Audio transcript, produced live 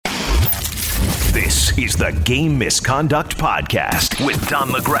This is the Game Misconduct Podcast with Don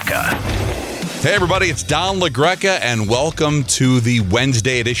LaGreca. Hey everybody, it's Don LaGreca, and welcome to the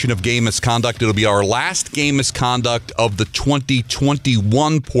Wednesday edition of Game Misconduct. It'll be our last Game Misconduct of the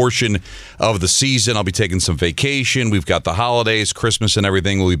 2021 portion of the season. I'll be taking some vacation. We've got the holidays, Christmas, and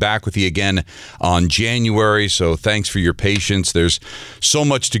everything. We'll be back with you again on January, so thanks for your patience. There's so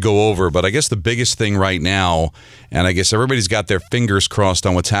much to go over, but I guess the biggest thing right now, and I guess everybody's got their fingers crossed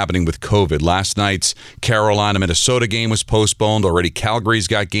on what's happening with COVID. Last night's Carolina-Minnesota game was postponed. Already Calgary's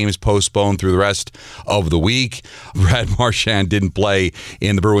got games postponed through the rest of the week. Brad Marchand didn't play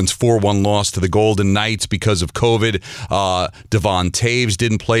in the Bruins' 4-1 loss to the Golden Knights because of COVID. Devon Toews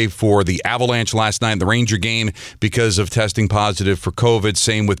didn't play for the Avalanche last night in the Ranger game because of testing positive for COVID.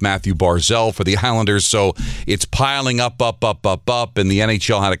 Same with Matthew Barzal for the Islanders. So it's piling up. And the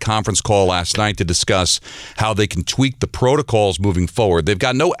NHL had a conference call last night to discuss how they can tweak the protocols moving forward. They've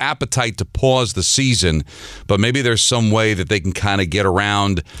got no appetite to pause the season, but maybe there's some way that they can kind of get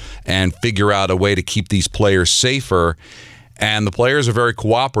around and figure out a way to keep these players safer. And the players are very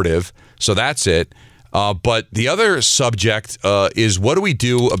cooperative, so that's it. But the other subject is, what do we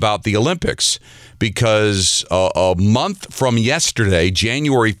do about the Olympics? Because a month from yesterday,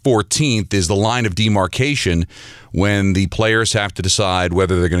 January 14th, is the line of demarcation when the players have to decide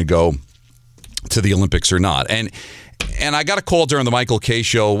whether they're going to go to the Olympics or not. And I got a call during the Michael Kay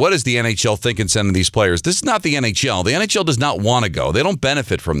show. What is the NHL thinking sending these players? This is not the NHL. The NHL does not want to go. They don't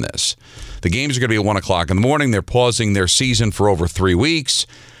benefit from this. The games are going to be at 1 o'clock in the morning. They're pausing their season for over 3 weeks,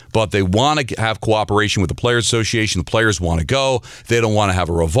 but they want to have cooperation with the Players Association. The players want to go. They don't want to have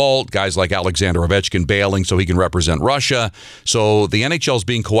a revolt. Guys like Alexander Ovechkin bailing so he can represent Russia. So the NHL is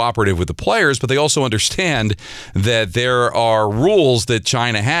being cooperative with the players, but they also understand that there are rules that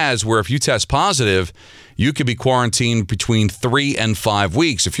China has where if you test positive, you could be quarantined between 3 and 5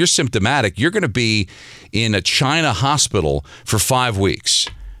 weeks. If you're symptomatic, you're going to be in a China hospital for 5 weeks,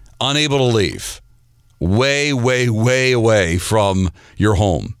 unable to leave, way away from your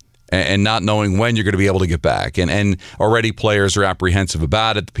home, and not knowing when you're going to be able to get back. And already players are apprehensive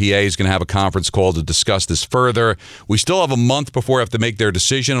about it. The PA is going to have a conference call to discuss this further. We still have a month before they have to make their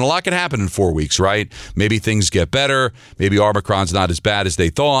decision, and a lot can happen in 4 weeks, right? Maybe things get better. Maybe Omicron's not as bad as they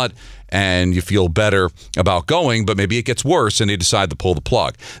thought, and you feel better about going, but maybe it gets worse and they decide to pull the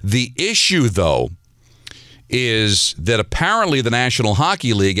plug. The issue, though, is that apparently the National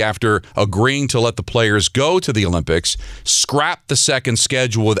Hockey League, after agreeing to let the players go to the Olympics, scrapped the second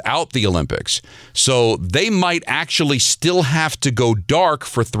schedule without the Olympics. So they might actually still have to go dark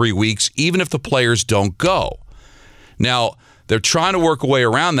for 3 weeks, even if the players don't go. Now, they're trying to work a way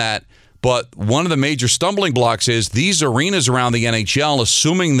around that, but one of the major stumbling blocks is these arenas around the NHL,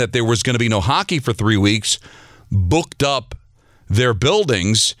 assuming that there was going to be no hockey for 3 weeks, booked up their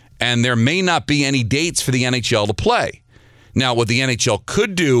buildings, and there may not be any dates for the NHL to play. Now, what the NHL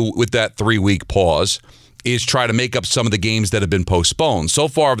could do with that 3-week pause is try to make up some of the games that have been postponed. So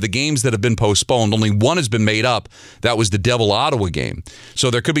far, of the games that have been postponed, only one has been made up. That was the Devil-Ottawa game. So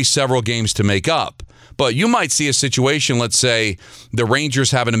there could be several games to make up. But you might see a situation, let's say, the Rangers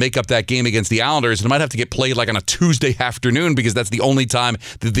having to make up that game against the Islanders, and it might have to get played like on a Tuesday afternoon because that's the only time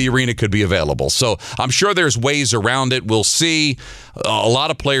that the arena could be available. So I'm sure there's ways around it. We'll see. A lot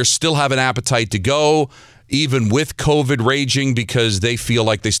of players still have an appetite to go, even with COVID raging, because they feel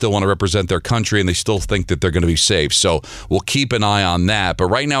like they still want to represent their country and they still think that they're going to be safe. So we'll keep an eye on that. But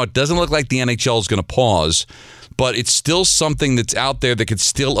right now, it doesn't look like the NHL is going to pause, but it's still something that's out there that could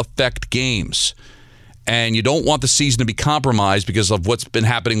still affect games. And you don't want the season to be compromised because of what's been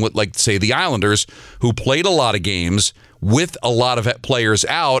happening with, like, say, the Islanders, who played a lot of games with a lot of players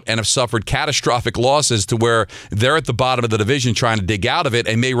out and have suffered catastrophic losses to where they're at the bottom of the division trying to dig out of it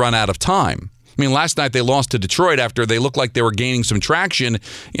and may run out of time. I mean, last night they lost to Detroit after they looked like they were gaining some traction.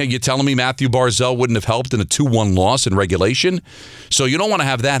 You know, you're telling me Matthew Barzal wouldn't have helped in a 2-1 loss in regulation? So you don't want to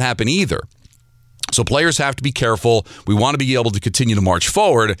have that happen either. So players have to be careful. We want to be able to continue to march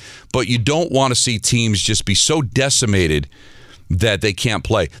forward, but you don't want to see teams just be so decimated that they can't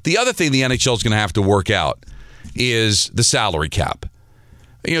play. The other thing the NHL is going to have to work out is the salary cap.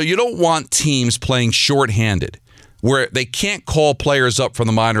 You know, you don't want teams playing shorthanded where they can't call players up from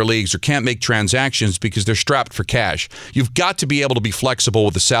the minor leagues or can't make transactions because they're strapped for cash. You've got to be able to be flexible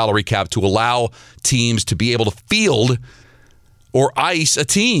with the salary cap to allow teams to be able to field or ice a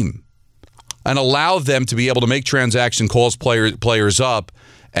team and allow them to be able to make transaction calls, players up,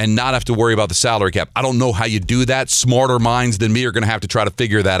 and not have to worry about the salary cap. I don't know how you do that. Smarter minds than me are going to have to try to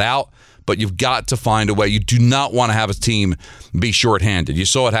figure that out. but you've got to find a way. You do not want to have a team be shorthanded. You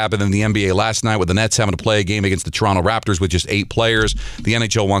saw it happen in the NBA last night with the Nets having to play a game against the Toronto Raptors with just 8 players. The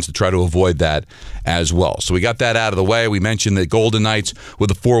NHL wants to try to avoid that as well. So we got that out of the way. We mentioned the Golden Knights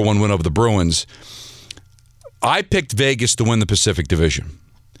with a 4-1 win over the Bruins. I picked Vegas to win the Pacific Division.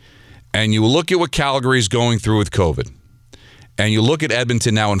 And you look at what Calgary's going through with COVID. And you look at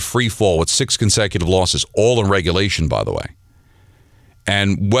Edmonton now in free fall with 6 consecutive losses, all in regulation, by the way.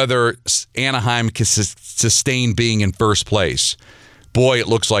 And whether Anaheim can sustain being in first place, boy, it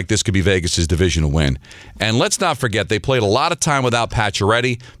looks like this could be Vegas' divisional win. And let's not forget, they played a lot of time without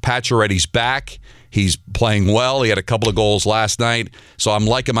Pacioretty. Pacioretty's back. He's playing well. He had a couple of goals last night. So I'm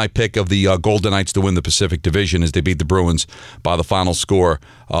liking my pick of the Golden Knights to win the Pacific Division as they beat the Bruins by the final score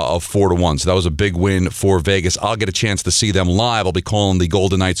of 4-1. So that was a big win for Vegas. I'll get a chance to see them live. I'll be calling the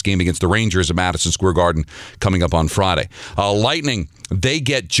Golden Knights game against the Rangers at Madison Square Garden coming up on Friday. Lightning, they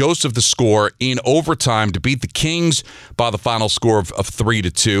get Joseph the score in overtime to beat the Kings by the final score of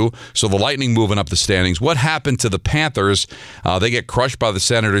 3-2. So the Lightning moving up the standings. What happened to the Panthers? They get crushed by the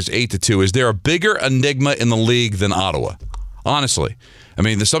Senators 8-2. Is there a bigger enigma in the league than Ottawa? Honestly. I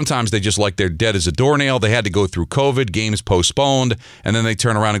mean, sometimes they just like they're dead as a doornail. They had to go through COVID, games postponed, and then they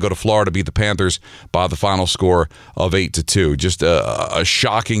turn around and go to Florida to beat the Panthers by the final score of 8-2. Just a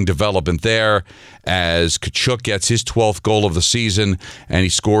shocking development there as Tkachuk gets his 12th goal of the season, and he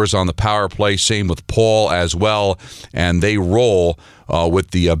scores on the power play. Same with Paul as well, and they roll with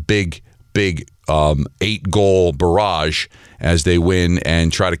the big 8-goal barrage as they win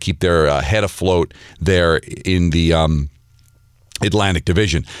and try to keep their head afloat there in the Atlantic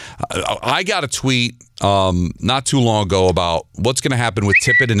Division. I got a tweet not too long ago about what's going to happen with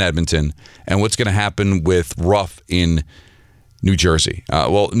Tippett in Edmonton and what's going to happen with Ruff in New Jersey.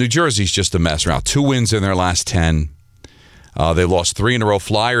 Well, New Jersey's just a mess now. 2 wins in their last 10. They lost 3 in a row.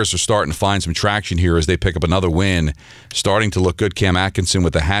 Flyers are starting to find some traction here as they pick up another win. Starting to look good. Cam Atkinson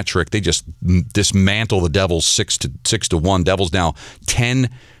with the hat trick. They just dismantle the Devils 6-1. Devils now 10-12-5.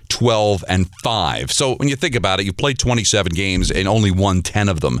 So when you think about it, you played 27 games and only won 10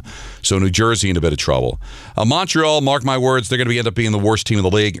 of them. So New Jersey in a bit of trouble. Montreal, mark my words, they're going to end up being the worst team in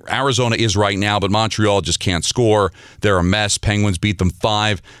the league. Arizona is right now, but Montreal just can't score. They're a mess. Penguins beat them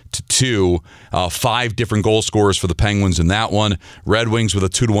 5-2. 5 different goal scorers for the Penguins in that one. Red Wings with a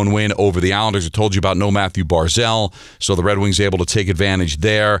 2-1 win over the Islanders. I told you about no Matthew Barzal, so the Red Wings able to take advantage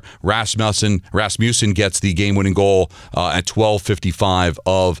there. Rasmussen gets the game-winning goal at 12:55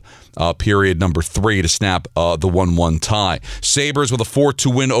 of period number 3 to snap the 1-1 tie. Sabres with a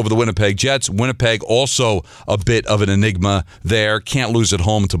 4-2 win over the Winnipeg Jets. Winnipeg also a bit of an enigma there. Can't lose at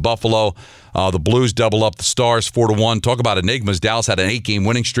home to Buffalo. The Blues double up the Stars 4-1. Talk about enigmas. Dallas had an 8-game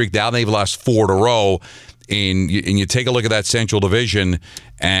winning streak. Now they've lost 4 in a row. And you take a look at that Central Division,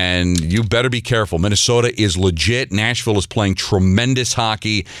 and you better be careful. Minnesota is legit. Nashville is playing tremendous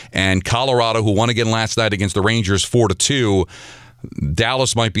hockey. And Colorado, who won again last night against the Rangers 4-2,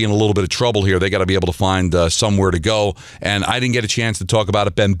 Dallas might be in a little bit of trouble here. They got to be able to find somewhere to go. And I didn't get a chance to talk about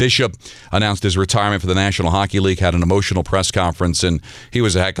it. Ben Bishop announced his retirement for the National Hockey League, had an emotional press conference, and he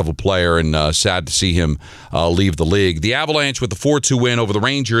was a heck of a player, and sad to see him leave the league. The Avalanche with the 4-2 win over the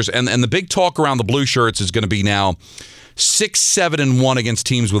Rangers. And the big talk around the Blue Shirts is going to be now 6-7-1 against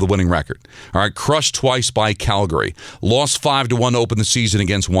teams with a winning record. All right, crushed twice by Calgary. Lost 5-1 to open the season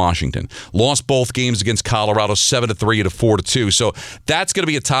against Washington. Lost both games against Colorado 7-3 to 4-2. So that's going to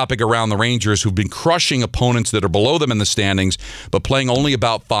be a topic around the Rangers, who've been crushing opponents that are below them in the standings, but playing only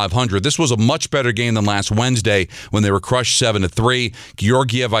about .500. This was a much better game than last Wednesday when they were crushed 7-3.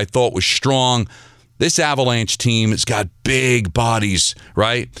 Georgiev, I thought, was strong. This Avalanche team has got big bodies,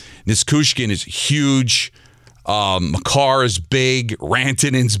 right? Nichushkin is huge. Makar is big.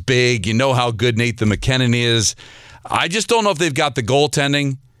 Rantanen's big. You know how good Nathan McKinnon is. I just don't know if they've got the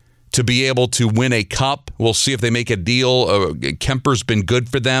goaltending to be able to win a cup. We'll see if they make a deal. Kemper's been good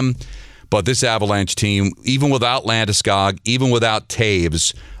for them. But this Avalanche team, even without Landeskog, even without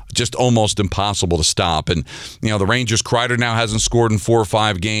Taves, just almost impossible to stop. And, the Rangers, Kreider now hasn't scored in 4 or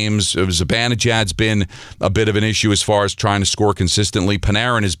 5 games. Zibanejad's been a bit of an issue as far as trying to score consistently.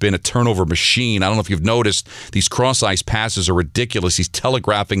 Panarin has been a turnover machine. I don't know if you've noticed, these cross-ice passes are ridiculous. He's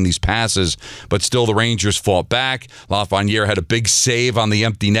telegraphing these passes, but still the Rangers fought back. Lafreniere had a big save on the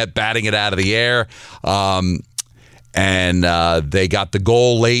empty net, batting it out of the air. And they got the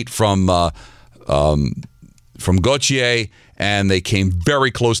goal late from Gauthier. and they came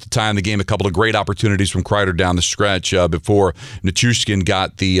very close to tying the game. A couple of great opportunities from Kreider down the stretch before Nichushkin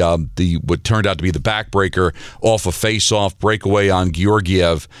got the what turned out to be the backbreaker off a face-off breakaway on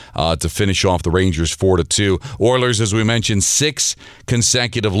Georgiev to finish off the Rangers 4-2. Oilers, as we mentioned, 6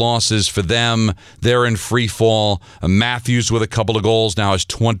 consecutive losses for them. They're in free fall. Matthews with a couple of goals now has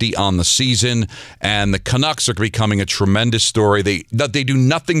 20 on the season, and the Canucks are becoming a tremendous story. They do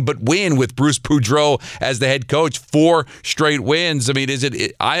nothing but win with Bruce Boudreau as the head coach. 4 straight wins. I mean,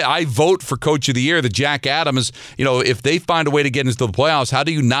 I vote for Coach of the Year, the Jack Adams. If they find a way to get into the playoffs, how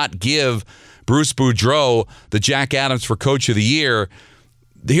do you not give Bruce Boudreau the Jack Adams for Coach of the Year?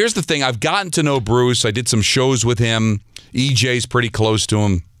 Here's the thing. I've gotten to know Bruce. I did some shows with him. EJ's pretty close to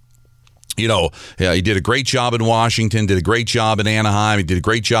him. He did a great job in Washington, did a great job in Anaheim, he did a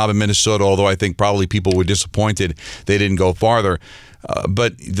great job in Minnesota, although I think probably people were disappointed they didn't go farther.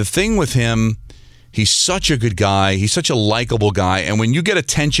 But the thing with him, he's such a good guy. He's such a likable guy. And when you get a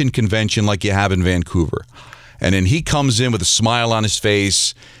tension convention like you have in Vancouver, and then he comes in with a smile on his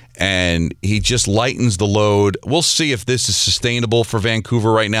face, and he just lightens the load. We'll see if this is sustainable for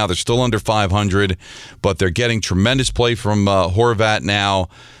Vancouver right now. They're still under 500, but they're getting tremendous play from Horvat now.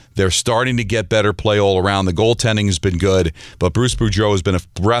 They're starting to get better play all around. The goaltending has been good, but Bruce Boudreau has been a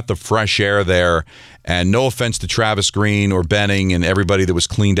breath of fresh air there. And no offense to Travis Green or Benning and everybody that was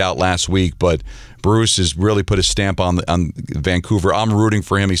cleaned out last week, but Bruce has really put a stamp on Vancouver. I'm rooting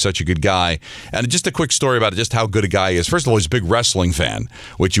for him. He's such a good guy. And just a quick story about just how good a guy he is. First of all, he's a big wrestling fan,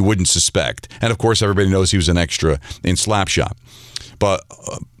 which you wouldn't suspect. And, of course, everybody knows he was an extra in Slapshot. But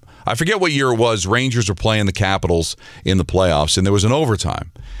I forget what year it was. Rangers were playing the Capitals in the playoffs, and there was an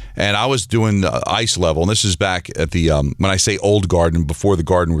overtime. And I was doing ice level, and this is back at the, when I say old Garden, before the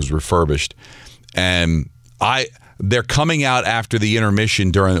Garden was refurbished. And they're coming out after the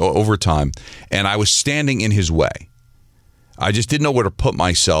intermission during overtime, and I was standing in his way. I just didn't know where to put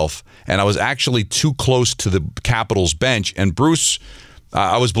myself, and I was actually too close to the Capitals bench, and Bruce,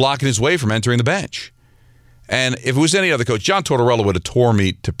 I was blocking his way from entering the bench. And if it was any other coach, John Tortorella would have tore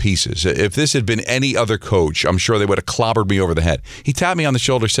me to pieces. If this had been any other coach, I'm sure they would have clobbered me over the head. He tapped me on the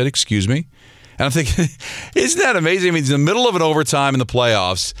shoulder, said, "Excuse me." And I'm thinking, isn't that amazing? I mean, he's in the middle of an overtime in the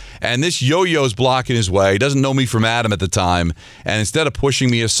playoffs, and this yo-yo's blocking his way. He doesn't know me from Adam at the time. And instead of pushing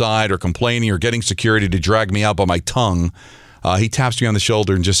me aside or complaining or getting security to drag me out by my tongue, he taps me on the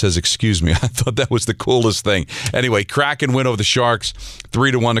shoulder and just says, "Excuse me." I thought that was the coolest thing. Anyway, Kraken win over the Sharks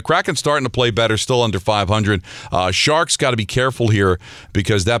 3-1. The Kraken starting to play better, still under 500. Sharks got to be careful here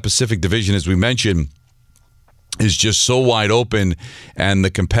because that Pacific Division, as we mentioned, is just so wide open, and the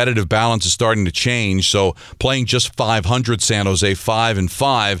competitive balance is starting to change. So playing just 500, San Jose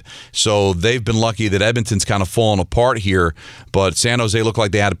 5-5. So they've been lucky that Edmonton's kind of fallen apart here. But San Jose looked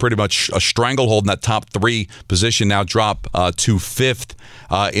like they had pretty much a stranglehold in that top 3 position. Now drop to 5th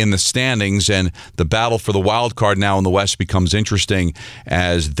in the standings, and the battle for the wild card now in the West becomes interesting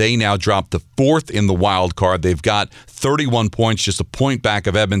as they now drop to 4th in the wild card. They've got 31 points, just a point back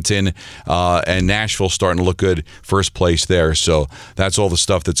of Edmonton, and Nashville starting to look good, first place there. So that's all the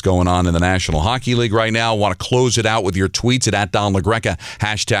stuff that's going on in the National Hockey League right now. I want to close it out with your tweets at Don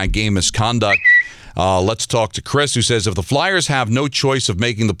LaGreca, #game misconduct. Let's talk to Chris, who says, if the Flyers have no choice of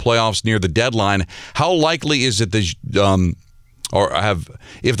making the playoffs near the deadline, how likely is it that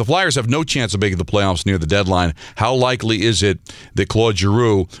if the Flyers have no chance of making the playoffs near the deadline, how likely is it that Claude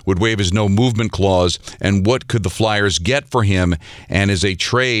Giroux would waive his no-movement clause, and what could the Flyers get for him, and is a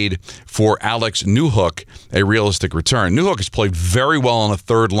trade for Alex Newhook a realistic return? Newhook has played very well on the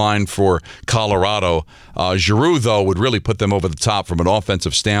third line for Colorado. Giroux, though, would really put them over the top from an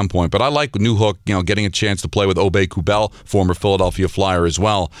offensive standpoint, but I like Newhook, getting a chance to play with Obey Kubel, former Philadelphia Flyer as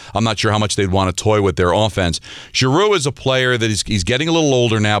well. I'm not sure how much they'd want to toy with their offense. Giroux is a player that he's getting a little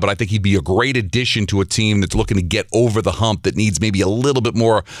older now, but I think he'd be a great addition to a team that's looking to get over the hump, that needs maybe a little bit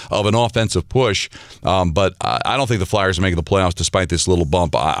more of an offensive push. But I don't think the Flyers are making the playoffs despite this little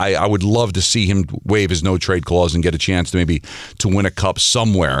bump. I would love to see him waive his no-trade clause and get a chance to win a cup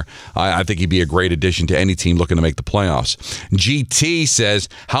somewhere. I think he'd be a great addition to any team looking to make the playoffs. GT says,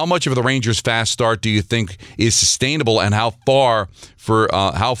 how much of the Rangers' fast start do you think is sustainable, and how far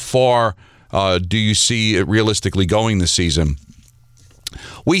do you see it realistically going this season?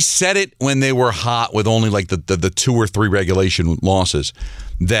 We said it when they were hot with only like the 2 or 3 regulation losses,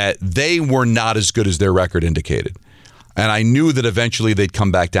 that they were not as good as their record indicated. And I knew that eventually they'd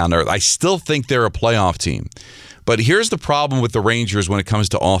come back down there. I still think they're a playoff team. But here's the problem with the Rangers when it comes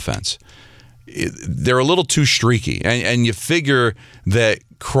to offense. they're a little too streaky. And you figure that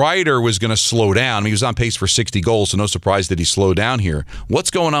Kreider was going to slow down. He was on pace for 60 goals, so no surprise that he slowed down here. What's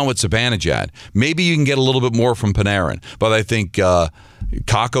going on with Zibanejad? Maybe you can get a little bit more from Panarin, but I think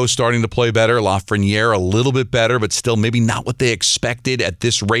Kakko's starting to play better. Lafreniere a little bit better, but still maybe not what they expected at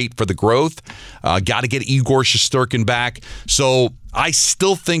this rate for the growth. Got to get Igor Shesterkin back. So I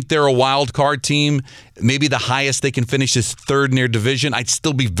still think they're a wild card team. Maybe the highest they can finish is third in their division. I'd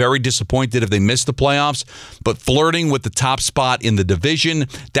still be very disappointed if they miss the playoffs. But flirting with the top spot in the division,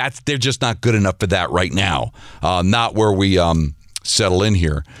 they're just not good enough for that right now. Not where we settle in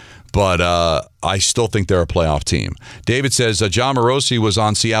here. But I still think they're a playoff team. David says, John Morosi was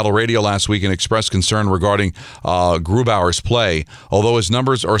on Seattle radio last week and expressed concern regarding Grubauer's play. Although his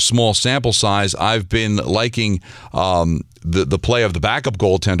numbers are small sample size, I've been liking the play of the backup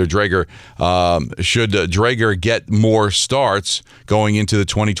goaltender, Drager. Should Drager get more starts going into the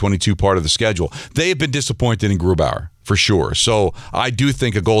 2022 part of the schedule? They have been disappointed in Grubauer, for sure. So I do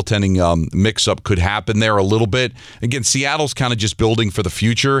think a goaltending mix-up could happen there a little bit. Again, Seattle's kind of just building for the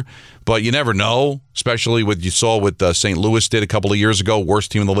future, but you never know, especially what you saw with St. Louis did a couple of years ago,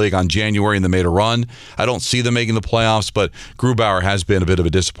 worst team in the league on January, and they made a run. I don't see them making the playoffs, but Grubauer has been a bit of a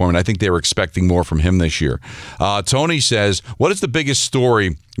disappointment. I think they were expecting more from him this year. Tony says, what is the biggest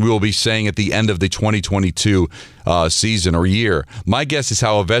story we will be saying at the end of the 2022 season or year? My guess is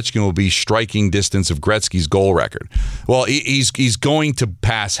how Ovechkin will be striking distance of Gretzky's goal record. Well, he's going to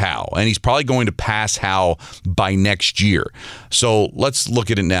pass Howe, and he's probably going to pass Howe by next year. So let's look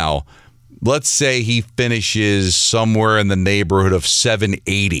at it now. Let's say he finishes somewhere in the neighborhood of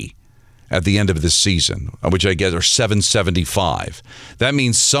 780 at the end of this season, which I guess are 775. That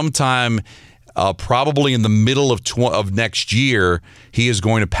means sometime probably in the middle of next year, he is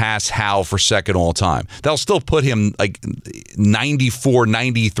going to pass Howe for second all time. That'll still put him like 94,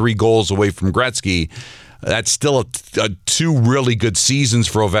 93 goals away from Gretzky. That's still a two really good seasons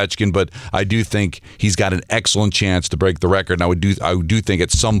for Ovechkin, but I do think he's got an excellent chance to break the record. And I do think at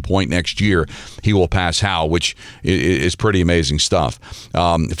some point next year he will pass Howe, which is pretty amazing stuff.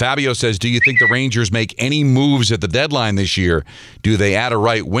 Fabio says, do you think the Rangers make any moves at the deadline this year? Do they add a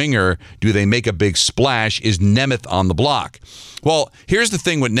right winger? Do they make a big splash? Is Nemeth on the block? Well, here's the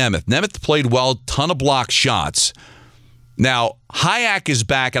thing with Nemeth. Nemeth played well, ton of block shots. Now, Hayek is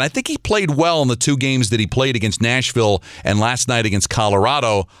back, and I think he played well in the two games that he played against Nashville and last night against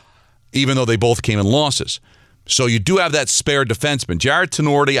Colorado, even though they both came in losses. So you do have that spare defenseman. Jared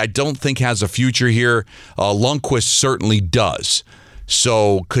Tenorti, I don't think has a future here. Lundqvist certainly does.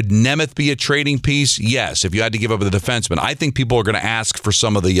 So could Nemeth be a trading piece? Yes, if you had to give up the defenseman. I think people are going to ask for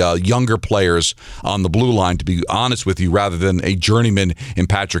some of the younger players on the blue line, to be honest with you, rather than a journeyman in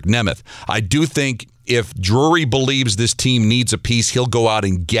Patrick Nemeth. I do think if Drury believes this team needs a piece, he'll go out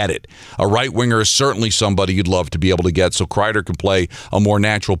and get it. A right winger is certainly somebody you'd love to be able to get so Kreider can play a more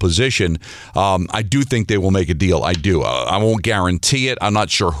natural position. I do think they will make a deal. I do. I won't guarantee it. I'm not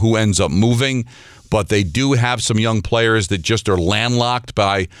sure who ends up moving, but they do have some young players that just are landlocked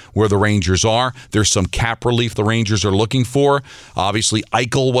by where the Rangers are. There's some cap relief the Rangers are looking for. Obviously,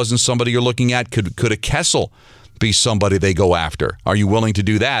 Eichel wasn't somebody you're looking at. Could a Kessel be somebody they go after? Are you willing to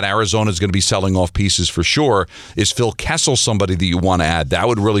do that? Arizona's going to be selling off pieces for sure. Is Phil Kessel somebody that you want to add? That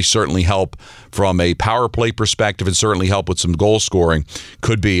would really certainly help from a power play perspective and certainly help with some goal scoring.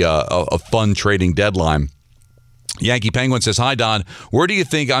 Could be a fun trading deadline. Yankee Penguin says, hi, Don. Where do you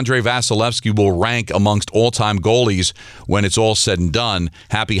think Andrei Vasilevsky will rank amongst all-time goalies when it's all said and done?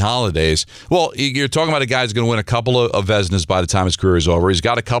 Happy holidays. Well, you're talking about a guy who's going to win a couple of Vezinas by the time his career is over. He's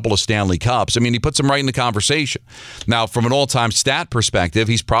got a couple of Stanley Cups. I mean, he puts him right in the conversation. Now, from an all-time stat perspective,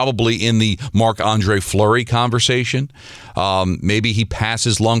 he's probably in the Marc-Andre Fleury conversation. Maybe he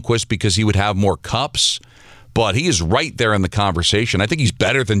passes Lundqvist because he would have more cups, but he is right there in the conversation. I think he's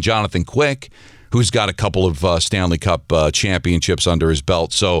better than Jonathan Quick, who's got a couple of Stanley Cup championships under his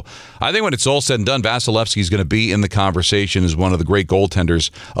belt. So I think when it's all said and done, Vasilevsky is going to be in the conversation as one of the great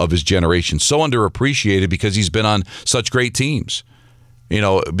goaltenders of his generation. So underappreciated because he's been on such great teams,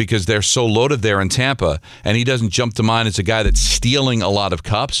 because they're so loaded there in Tampa. And he doesn't jump to mind as a guy that's stealing a lot of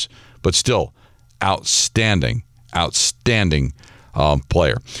cups, but still outstanding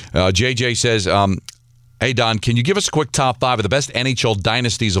player. JJ says, hey, Don, can you give us a quick top 5 of the best NHL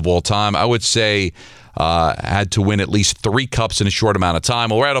dynasties of all time? I would say had to win at least 3 cups in a short amount of time.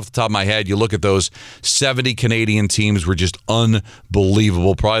 Well, right off the top of my head, you look at those 70 Canadian teams were just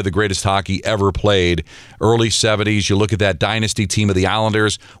unbelievable. Probably the greatest hockey ever played. Early 70s, you look at that dynasty team of the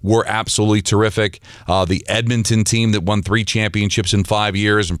Islanders, were absolutely terrific. The Edmonton team that won 3 championships in 5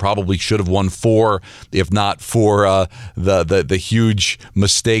 years and probably should have won 4, if not for the huge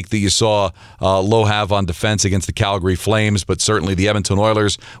mistake that you saw Lowe have on defense against the Calgary Flames. But certainly the Edmonton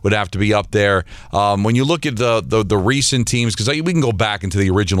Oilers would have to be up there. When you look at the recent teams, because we can go back into the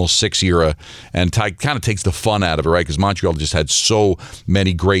original 6 era and kind of takes the fun out of it, right? Because Montreal just had so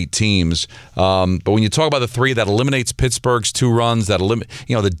many great teams. But when you talk about the 3, that eliminates Pittsburgh's 2 runs. That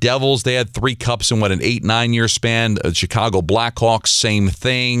the Devils, they had 3 cups in an 8-9 year span. Chicago Blackhawks, same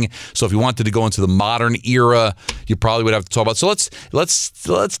thing. So if you wanted to go into the modern era, you probably would have to talk about. So let's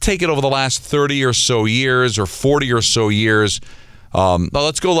take it over the last 30 or so years or 40 or so years.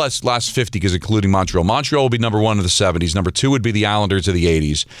 Let's go last 50 because including Montreal. Montreal will be number 1 in the 70s. Number 2 would be the Islanders of the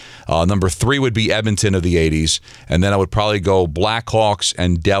 80s. Number 3 would be Edmonton of the 80s. And then I would probably go Blackhawks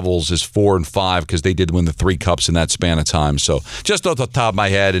and Devils as 4 and 5 because they did win the 3 cups in that span of time. So just off the top of my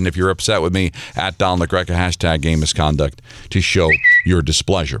head, and if you're upset with me, at Don LaGreca, hashtag game misconduct to show your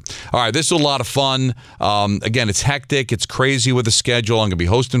displeasure. All right, this is a lot of fun. Again, it's hectic. It's crazy with the schedule. I'm going to be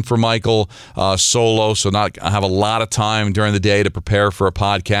hosting for Michael solo, so I have a lot of time during the day to prepare for a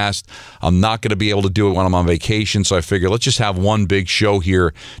podcast. I'm not going to be able to do it when I'm on vacation, so I figure let's just have one big show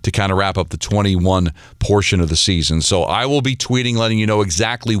here to kind of wrap up the 21 portion of the season. So I will be tweeting, letting you know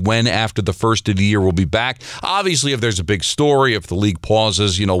exactly when after the first of the year we'll be back. Obviously, if there's a big story, if the league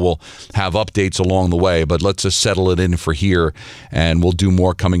pauses, we'll have updates along the way, but let's just settle it in for here, and we'll do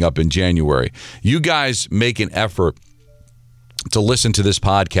more coming up in January. You guys make an effort to listen to this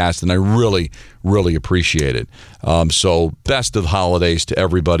podcast, and I really, really appreciate it. So best of the holidays to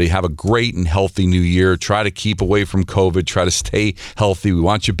everybody. Have a great and healthy new year. Try to keep away from COVID. Try to stay healthy. We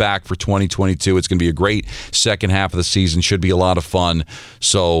want you back for 2022. It's going to be a great second half of the season. Should be a lot of fun.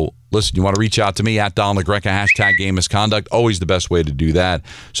 So listen, you want to reach out to me at Don LaGreca, hashtag game misconduct. Always the best way to do that.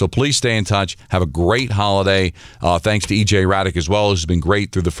 So please stay in touch. Have a great holiday. Thanks to EJ Raddick as well, who's been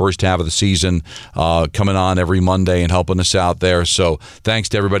great through the first half of the season, coming on every Monday and helping us out there. So thanks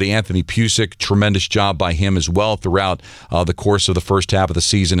to everybody. Anthony Pusick, tremendous job by him as well throughout the course of the first half of the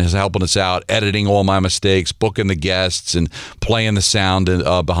season, is helping us out, editing all my mistakes, booking the guests, and playing the sound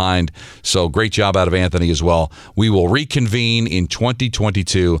behind. So great job out of Anthony as well. We will reconvene in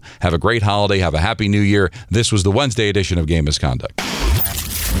 2022. Have a great holiday. Have a happy new year. This was the Wednesday edition of Game Misconduct.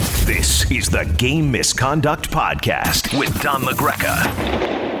 This is the Game Misconduct Podcast with Don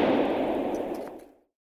LaGreca.